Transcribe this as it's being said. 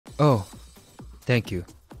Oh, thank you.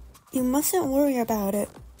 You mustn't worry about it.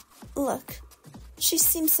 Look, she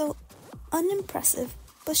seems so unimpressive,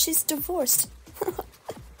 but she's divorced.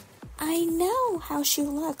 I know how she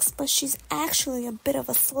looks, but she's actually a bit of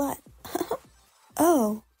a slut.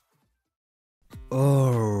 Oh.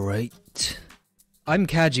 Alright. I'm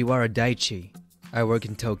Kajiwara Daichi. I work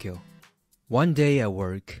in Tokyo. One day at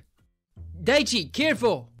work... Daichi,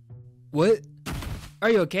 careful! What?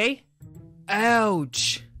 Are you okay?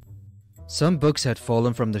 Ouch! Some books had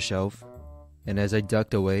fallen from the shelf, and as I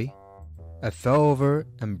ducked away, I fell over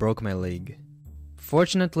and broke my leg.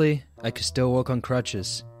 Fortunately, I could still walk on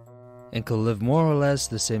crutches, and could live more or less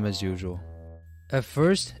the same as usual. At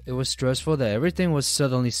first, it was stressful that everything was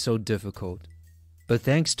suddenly so difficult, but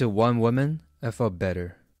thanks to one woman, I felt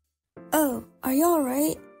better. Oh, are you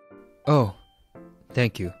alright? Oh,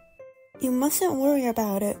 thank you. You mustn't worry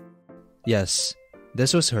about it. Yes,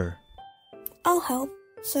 this was her. I'll help,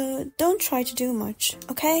 so don't try to do much,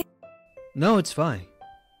 okay? No, it's fine.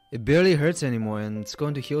 It barely hurts anymore and it's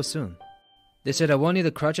going to heal soon. They said I won't need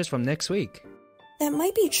the crutches from next week. That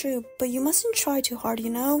might be true, but you mustn't try too hard,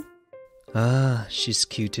 you know? Ah, she's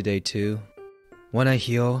cute today too. When I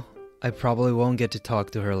heal, I probably won't get to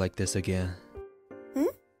talk to her like this again.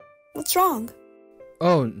 What's wrong?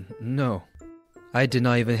 Oh, no. I did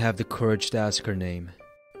not even have the courage to ask her name.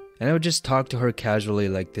 And I would just talk to her casually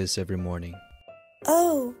like this every morning.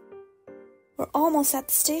 Oh, we're almost at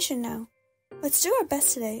the station now. Let's do our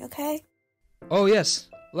best today, okay? Oh yes,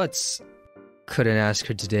 let's. Couldn't ask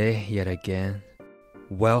her today yet again.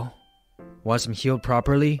 Well, once I'm healed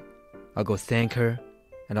properly, I'll go thank her,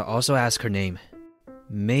 and I'll also ask her name.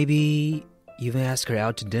 Maybe even ask her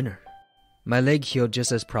out to dinner. My leg healed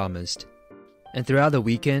just as promised, and throughout the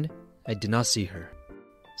weekend, I did not see her.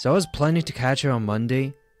 So I was planning to catch her on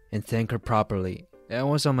Monday and thank her properly, and I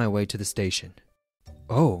was on my way to the station.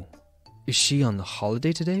 Oh, is she on the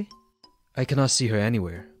holiday today? I cannot see her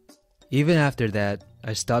anywhere. Even after that,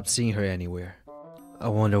 I stopped seeing her anywhere. I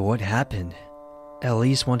wonder what happened. I at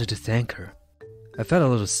least wanted to thank her. I felt a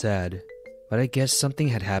little sad, but I guess something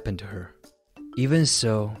had happened to her. Even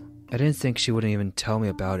so, I didn't think she wouldn't even tell me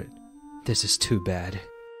about it. This is too bad.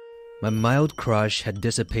 My mild crush had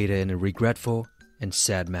dissipated in a regretful and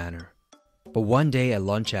sad manner. But one day at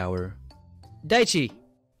lunch hour... Daichi!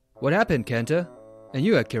 What happened, Kenta? And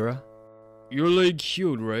you, Akira? Your leg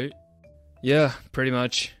healed, right? Yeah, pretty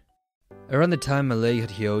much. Around the time my leg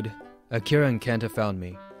had healed, Akira and Kenta found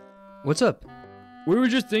me. What's up? We were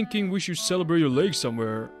just thinking we should celebrate your leg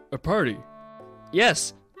somewhere. A party.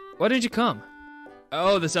 Yes! Why didn't you come?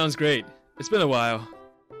 Oh, that sounds great. It's been a while.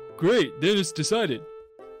 Great, then it's decided.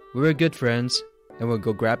 We were good friends, and would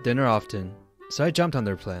go grab dinner often, so I jumped on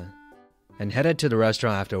their plan, and headed to the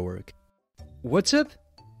restaurant after work. What's up?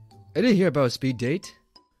 I didn't hear about a speed date.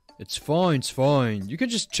 It's fine. You can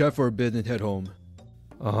just chat for a bit and head home.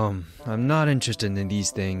 I'm not interested in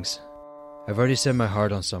these things. I've already set my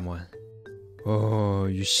heart on someone. Oh,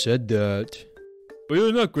 you said that. But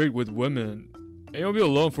you're not great with women. And you'll be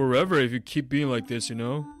alone forever if you keep being like this, you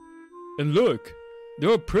know? And look,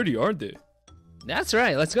 they're all pretty, aren't they? That's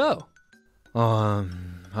right, let's go.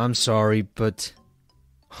 I'm sorry, but...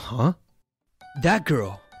 Huh? That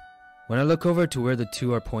girl! When I look over to where the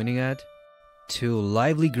two are pointing at, two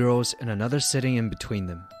lively girls and another sitting in between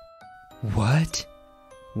them. What?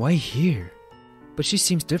 Why here? But she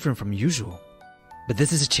seems different from usual. But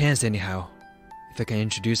this is a chance anyhow. If I can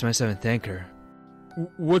introduce myself and thank her.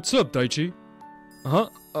 What's up, Daichi? Huh?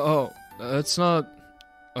 Oh, it's not...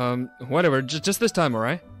 whatever, just this time,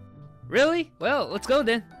 alright? Really? Well, let's go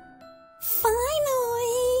then.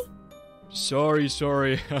 Finally! Sorry.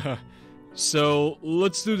 So,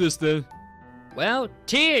 let's do this then. Well,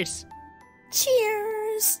 cheers!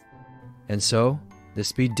 Cheers! And so, the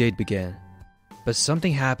speed date began. But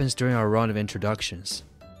something happens during our round of introductions.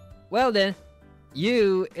 Well then,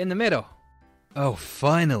 you in the middle. Oh,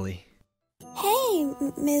 finally. Hey,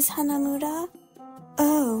 Ms. Hanamura.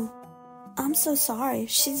 Oh, I'm so sorry.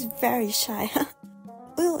 She's very shy.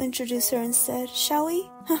 We'll introduce her instead, shall we?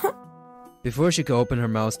 Before she could open her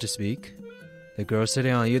mouth to speak, the girls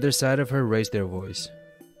sitting on either side of her raised their voice.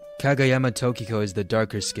 Kagayama Tokiko is the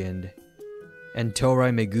darker-skinned, and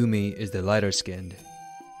Torai Megumi is the lighter-skinned.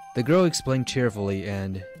 The girl explained cheerfully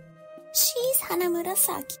and... She's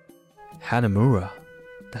Hanamura-saki. Hanamura?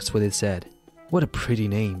 That's what it said. What a pretty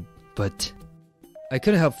name, but... I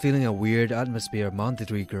couldn't help feeling a weird atmosphere among the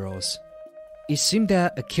three girls. It seemed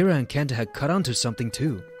that Akira and Kenta had caught on to something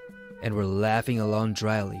too, and were laughing along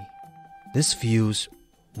dryly. This feels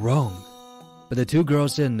wrong. But the two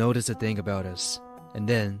girls didn't notice a thing about us. And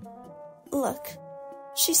then... Look,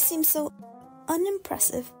 she seems so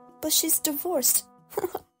unimpressive, but she's divorced.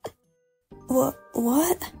 What?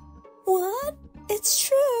 What? It's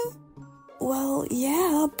true. Well,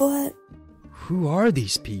 yeah, but... Who are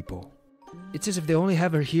these people? It's as if they only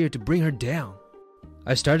have her here to bring her down.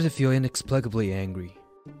 I started to feel inexplicably angry.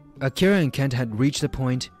 Akira and Kent had reached the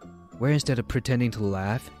point where instead of pretending to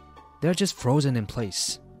laugh, they're just frozen in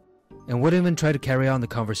place and wouldn't even try to carry on the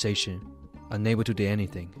conversation, unable to do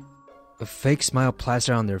anything. A fake smile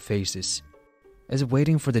plastered on their faces, as if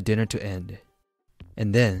waiting for the dinner to end.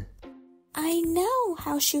 And then... I know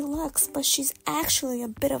how she looks, but she's actually a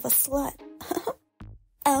bit of a slut.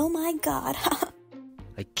 Oh my god.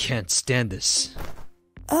 I can't stand this.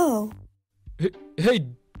 Oh. Hey,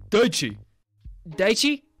 Daichi!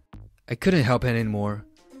 Daichi? I couldn't help it anymore.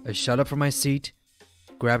 I shot up from my seat,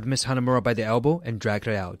 grabbed Miss Hanamura by the elbow, and dragged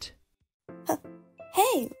her out.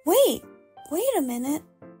 Hey, wait a minute.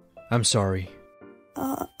 I'm sorry.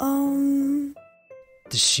 Does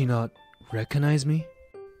she not recognize me?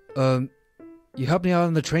 You helped me out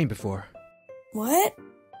on the train before. What?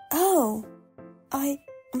 Oh,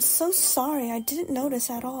 I'm so sorry, I didn't notice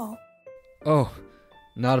at all. Oh,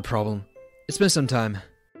 not a problem. It's been some time.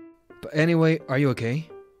 But anyway, are you okay?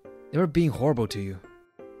 They were being horrible to you.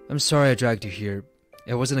 I'm sorry I dragged you here.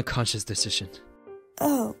 It wasn't a conscious decision.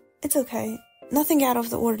 Oh, it's okay. Nothing out of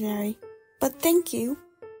the ordinary. But thank you.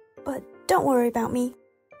 But don't worry about me.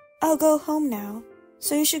 I'll go home now,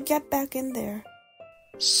 so you should get back in there.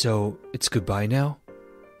 So, it's goodbye now?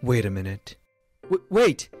 Wait a minute.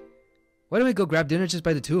 Wait! Why don't we go grab dinner just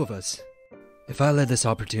by the two of us? If I let this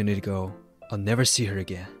opportunity go, I'll never see her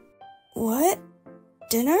again. What?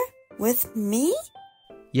 Dinner? With me?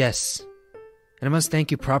 Yes. And I must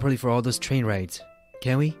thank you properly for all those train rides.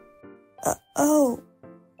 Can we? Oh.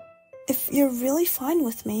 If you're really fine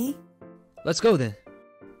with me. Let's go then.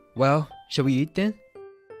 Well, shall we eat then?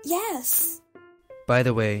 Yes. By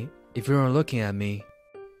the way, if you weren't looking at me,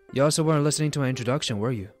 you also weren't listening to my introduction,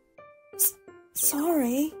 were you?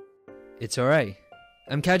 Sorry. It's alright.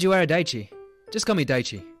 I'm Kajiwara Daichi. Just call me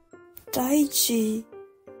Daichi. Daichi.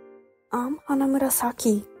 I'm Hanamura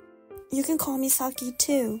Saki. You can call me Saki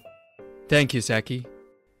too. Thank you, Saki.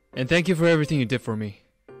 And thank you for everything you did for me.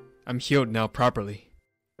 I'm healed now properly.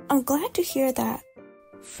 I'm glad to hear that.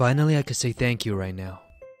 Finally, I could say thank you right now.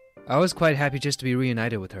 I was quite happy just to be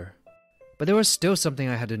reunited with her. But there was still something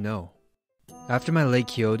I had to know. After my leg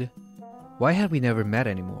healed, why had we never met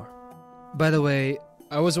anymore? By the way,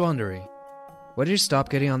 I was wondering, why did you stop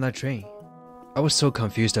getting on that train? I was so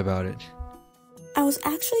confused about it. I was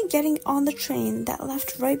actually getting on the train that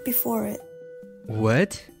left right before it.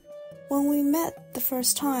 What? When we met the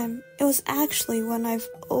first time, it was actually when I've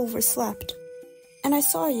overslept. And I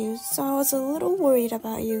saw you, so I was a little worried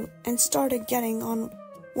about you and started getting on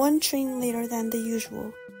one train later than the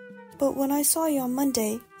usual. But when I saw you on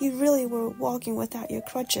Monday, you really were walking without your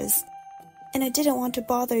crutches. And I didn't want to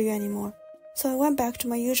bother you anymore, so I went back to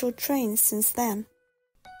my usual train since then.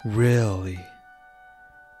 Really?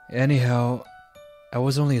 Anyhow, I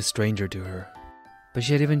was only a stranger to her. But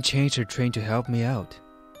she had even changed her train to help me out.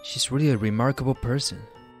 She's really a remarkable person.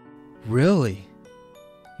 Really?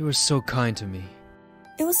 You were so kind to me.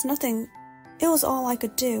 It was nothing. It was all I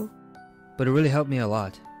could do. But it really helped me a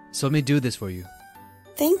lot. So let me do this for you.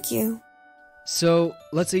 Thank you. So,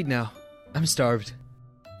 let's eat now. I'm starved.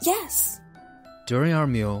 Yes. During our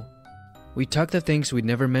meal, we talked of things we'd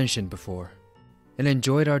never mentioned before, and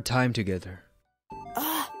enjoyed our time together.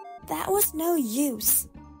 That was no use.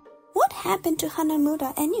 What happened to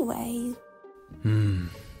Hanamura anyway?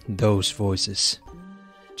 Those voices.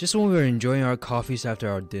 Just when we were enjoying our coffees after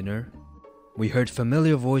our dinner, we heard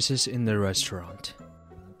familiar voices in the restaurant.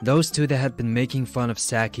 Those two that had been making fun of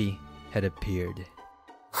Saki had appeared.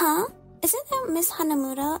 Huh? Isn't that Miss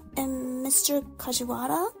Hanamura and Mr.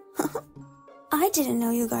 Kajiwara? I didn't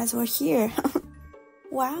know you guys were here.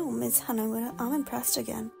 Wow, Miss Hanamura, I'm impressed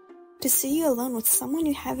again. To see you alone with someone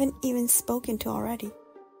you haven't even spoken to already.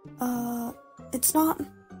 It's not...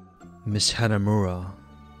 Miss Hanamura.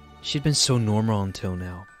 She'd been so normal until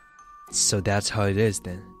now. So that's how it is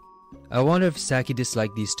then. I wonder if Saki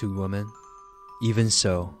disliked these two women. Even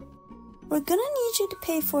so. We're gonna need you to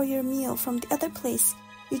pay for your meal from the other place.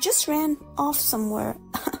 You just ran off somewhere.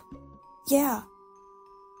 Yeah.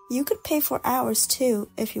 You could pay for ours too,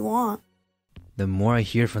 if you want. The more I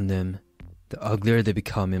hear from them, the uglier they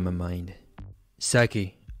become in my mind.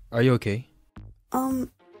 Saki, are you okay?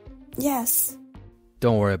 Yes.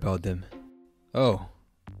 Don't worry about them. Oh,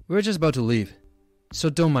 we were just about to leave, so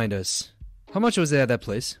don't mind us. How much was it at that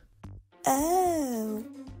place? Oh,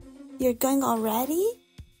 you're going already?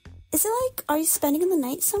 Is it like, are you spending the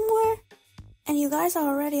night somewhere? And you guys are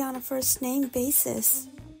already on a first name basis.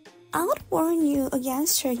 I would warn you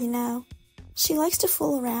against her, you know. She likes to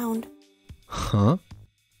fool around. Huh?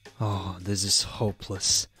 Oh, this is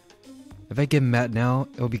hopeless. If I get mad now,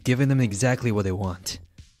 it'll be giving them exactly what they want.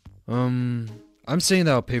 I'm saying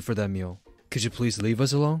that I'll pay for that meal. Could you please leave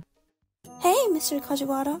us alone? Hey, Mr.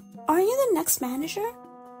 Kajiwara, are you the next manager?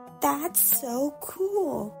 That's so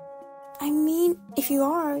cool. I mean, if you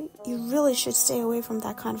are, you really should stay away from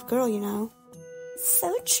that kind of girl, you know.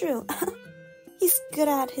 So true. He's good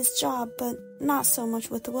at his job, but not so much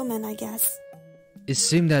with the women, I guess. It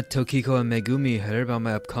seemed that Tokiko and Megumi heard about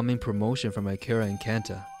my upcoming promotion from Akira and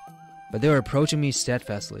Kanta, but they were approaching me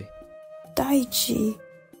steadfastly. Daichi,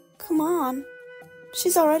 come on.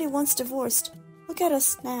 She's already once divorced. Look at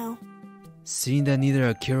us now. Seeing that neither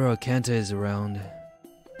Akira or Kanta is around,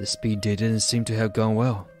 the speed date didn't seem to have gone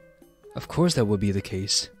well. Of course that would be the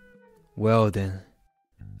case. Well then,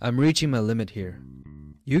 I'm reaching my limit here.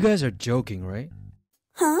 You guys are joking, right?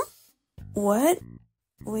 Huh? What?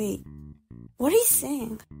 Wait, what are you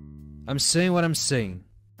saying? I'm saying what I'm saying.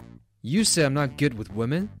 You say I'm not good with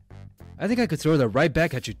women? I think I could throw that right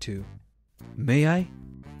back at you too. May I?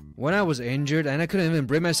 When I was injured and I couldn't even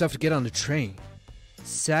bring myself to get on the train,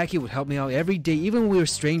 Saki would help me out every day even when we were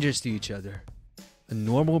strangers to each other. A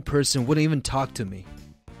normal person wouldn't even talk to me.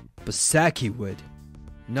 But Saki would.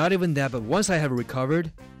 Not even that, but once I had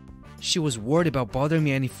recovered, she was worried about bothering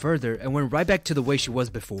me any further and went right back to the way she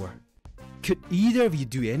was before. Could either of you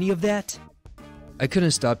do any of that? I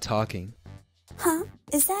couldn't stop talking. Huh?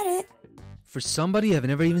 Is that it? For somebody I've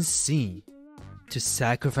never even seen, to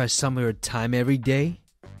sacrifice some of your time every day?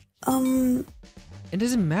 It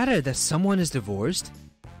doesn't matter that someone is divorced.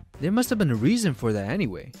 There must have been a reason for that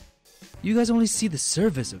anyway. You guys only see the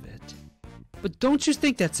surface of it. But don't you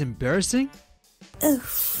think that's embarrassing?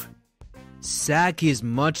 Oof. Saki is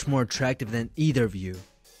much more attractive than either of you.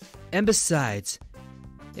 And besides,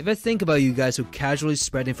 if I think about you guys who casually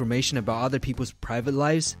spread information about other people's private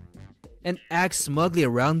lives and act smugly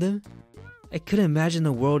around them, I couldn't imagine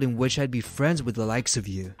a world in which I'd be friends with the likes of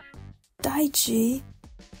you. Daichi.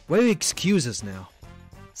 Why do you excuse us now?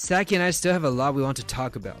 Saki and I still have a lot we want to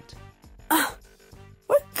talk about.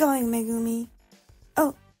 We're going, Megumi.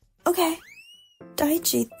 Oh, okay.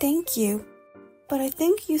 Daichi, thank you. But I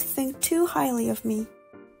think you think too highly of me.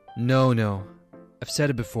 No. I've said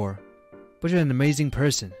it before. But you're an amazing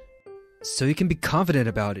person. So you can be confident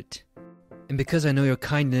about it. And because I know your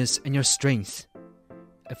kindness and your strength,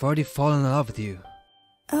 I've already fallen in love with you.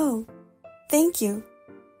 Oh, thank you.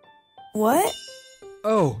 What?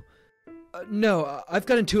 Oh, no, I've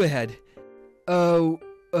gotten too ahead.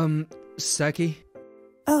 Saki?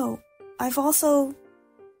 Oh, I've also...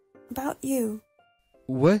 about you.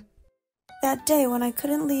 What? That day when I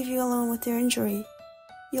couldn't leave you alone with your injury,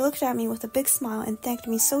 you looked at me with a big smile and thanked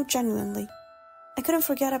me so genuinely. I couldn't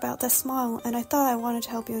forget about that smile and I thought I wanted to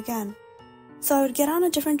help you again. So I would get on a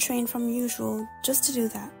different train from usual just to do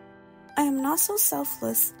that. I am not so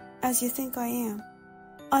selfless as you think I am.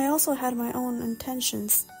 I also had my own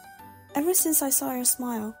intentions. Ever since I saw your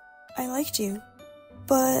smile, I liked you.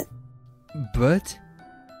 But...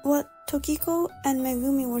 What Tokiko and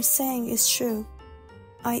Megumi were saying is true.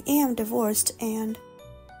 I am divorced and...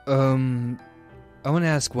 I want to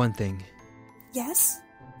ask one thing. Yes?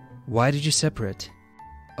 Why did you separate?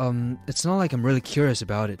 It's not like I'm really curious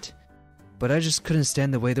about it, but I just couldn't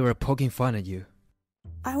stand the way they were poking fun at you.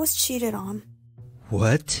 I was cheated on.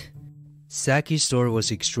 What? Saki's story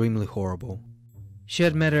was extremely horrible. She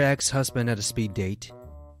had met her ex-husband at a speed date,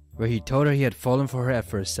 where he told her he had fallen for her at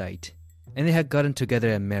first sight, and they had gotten together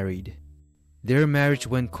and married. Their marriage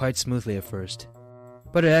went quite smoothly at first,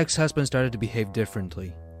 but her ex-husband started to behave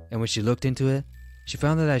differently, and when she looked into it, she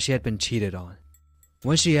found out that she had been cheated on.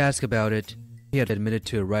 When she asked about it, he had admitted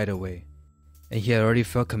to it right away, and he had already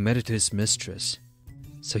felt committed to his mistress,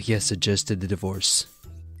 so he had suggested the divorce.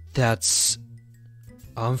 That's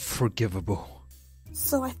unforgivable.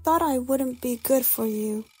 So I thought I wouldn't be good for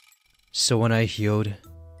you. So when I healed,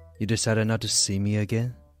 you decided not to see me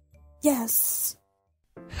again? Yes.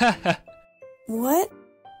 Haha. What?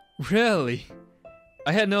 Really?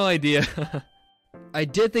 I had no idea. I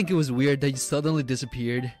did think it was weird that you suddenly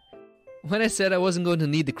disappeared. When I said I wasn't going to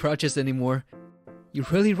need the crutches anymore, you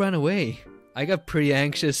really ran away. I got pretty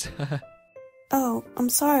anxious. Oh, I'm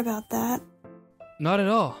sorry about that. Not at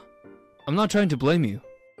all. I'm not trying to blame you.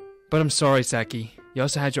 But I'm sorry, Saki. You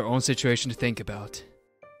also had your own situation to think about.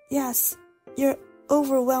 Yes, you're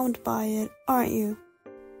overwhelmed by it, aren't you?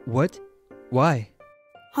 What? Why?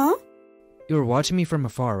 Huh? You were watching me from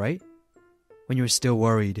afar, right? When you were still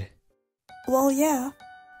worried. Well, yeah.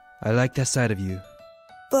 I like that side of you.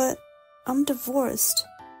 But I'm divorced.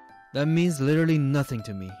 That means literally nothing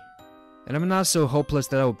to me. And I'm not so hopeless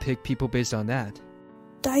that I will pick people based on that.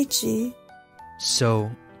 Daichi. So,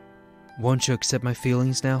 won't you accept my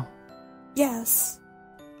feelings now? Yes.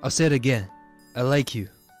 I'll say it again. I like you.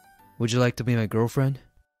 Would you like to be my girlfriend?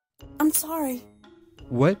 I'm sorry.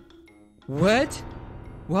 What? What?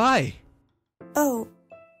 Why? Oh.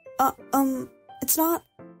 It's not...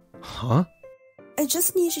 Huh? I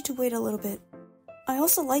just need you to wait a little bit. I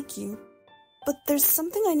also like you. But there's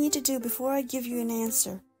something I need to do before I give you an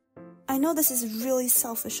answer. I know this is really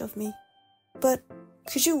selfish of me. But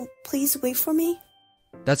could you please wait for me?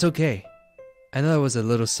 That's okay. I know that was a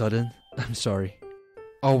little sudden. I'm sorry.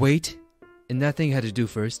 I'll wait. And that thing you had to do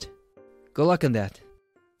first. Good luck on that.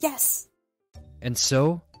 Yes. And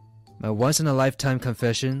so, my once-in-a-lifetime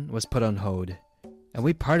confession was put on hold. And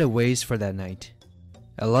we parted ways for that night.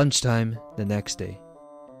 At lunchtime the next day.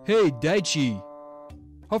 Hey, Daichi.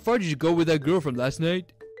 How far did you go with that girl from last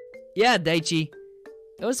night? Yeah, Daichi.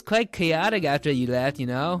 It was quite chaotic after you left, you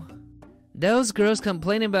know? Those girls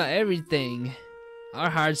complaining about everything. Our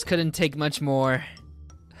hearts couldn't take much more.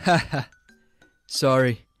 Haha.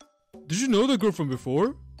 Sorry. Did you know that girl from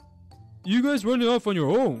before? You guys running off on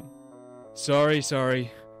your own.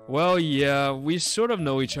 Sorry. Well, yeah, we sort of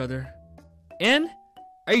know each other. And?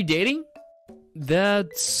 Are you dating?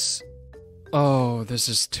 That's... Oh, this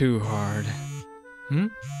is too hard.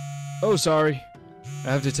 Oh, sorry.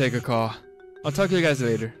 I have to take a call. I'll talk to you guys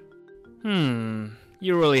later.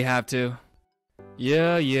 You really have to.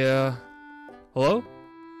 Yeah. Hello?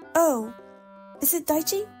 Oh. Is it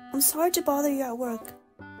Daichi? I'm sorry to bother you at work.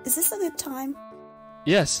 Is this a good time?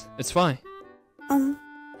 Yes, it's fine.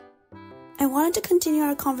 I wanted to continue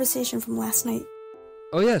our conversation from last night.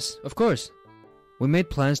 Oh yes, of course. We made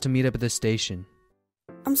plans to meet up at the station.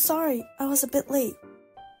 I'm sorry, I was a bit late.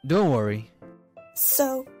 Don't worry.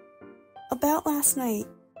 So, about last night,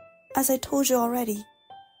 as I told you already,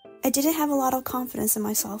 I didn't have a lot of confidence in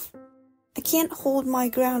myself. I can't hold my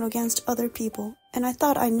ground against other people, and I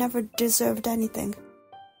thought I never deserved anything.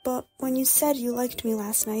 But when you said you liked me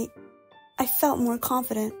last night, I felt more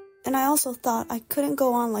confident, and I also thought I couldn't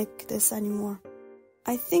go on like this anymore.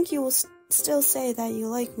 I think you will still say that you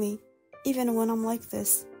like me, even when I'm like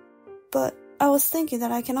this. But I was thinking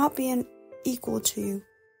that I cannot be an equal to you.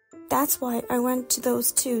 That's why I went to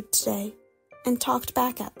those two today and talked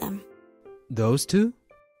back at them. Those two?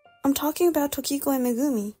 I'm talking about Tokiko and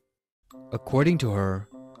Megumi. According to her,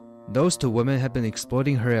 those two women have been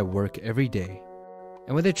exploiting her at work every day.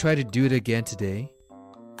 And when they try to do it again today...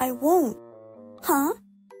 I won't. Huh?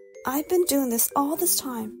 I've been doing this all this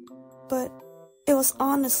time, but it was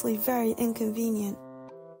honestly very inconvenient.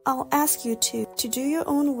 I'll ask you to do your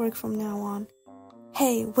own work from now on.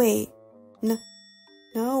 Hey, wait.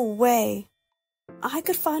 No way. I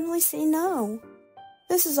could finally say no.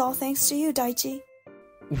 This is all thanks to you, Daichi.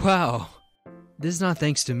 Wow. This is not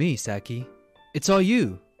thanks to me, Saki. It's all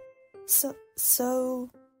you. So...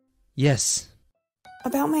 Yes.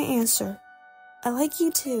 About my answer. I like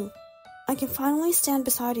you too. I can finally stand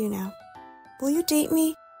beside you now. Will you date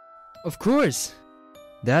me? Of course.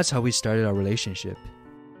 That's how we started our relationship.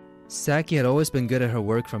 Saki had always been good at her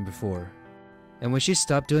work from before. And when she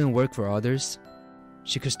stopped doing work for others,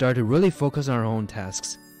 she could start to really focus on her own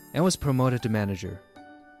tasks and was promoted to manager.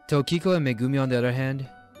 Tokiko and Megumi, on the other hand,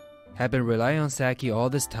 had been relying on Saki all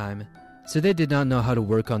this time, so they did not know how to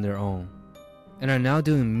work on their own, and are now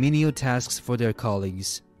doing menial tasks for their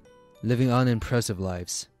colleagues, living unimpressive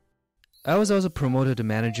lives. I was also promoted to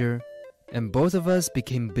manager, and both of us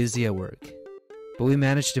became busy at work, but we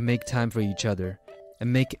managed to make time for each other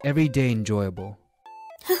and make every day enjoyable.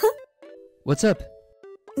 What's up?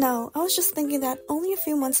 No, I was just thinking that only a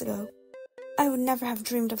few months ago, I would never have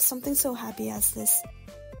dreamed of something so happy as this.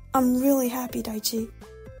 I'm really happy, Daichi.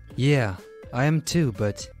 Yeah, I am too,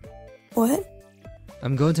 but... What?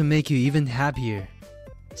 I'm going to make you even happier,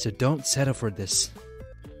 so don't settle for this.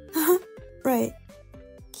 Right.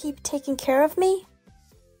 Keep taking care of me?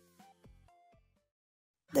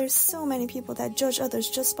 There's so many people that judge others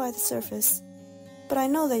just by the surface. But I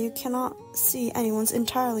know that you cannot see anyone's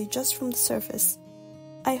entirely just from the surface.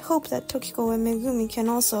 I hope that Tokiko and Megumi can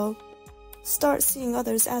also start seeing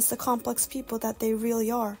others as the complex people that they really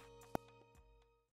are.